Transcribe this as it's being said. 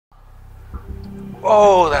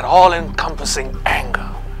Oh, that all-encompassing anger.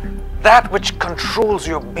 That which controls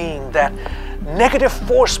your being, that negative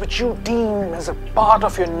force which you deem as a part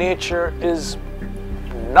of your nature is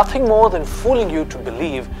nothing more than fooling you to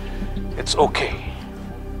believe it's okay.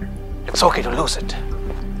 It's okay to lose it.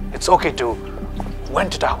 It's okay to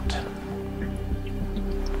vent it out.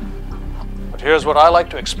 But here's what I like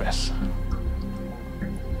to express.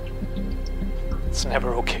 It's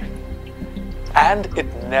never okay. And it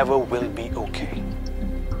never will be okay.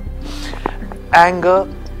 Anger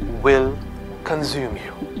will consume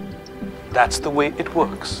you. That's the way it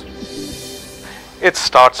works. It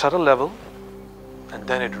starts at a level and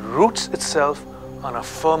then it roots itself on a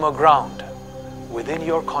firmer ground within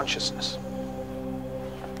your consciousness.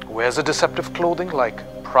 Wears a deceptive clothing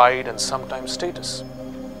like pride and sometimes status.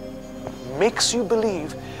 Makes you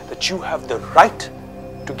believe that you have the right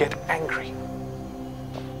to get angry.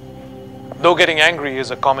 Though getting angry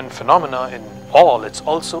is a common phenomenon in all, it's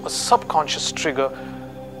also a subconscious trigger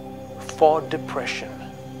for depression.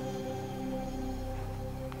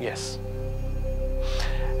 Yes.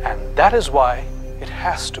 And that is why it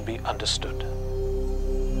has to be understood.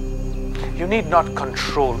 You need not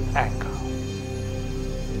control anger,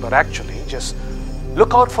 but actually just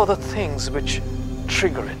look out for the things which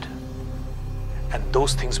trigger it. And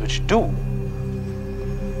those things which do,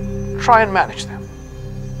 try and manage them.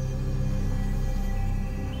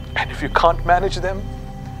 And if you can't manage them,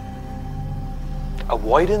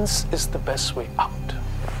 avoidance is the best way out.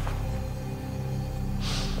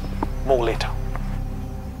 More later.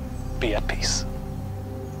 Be at peace.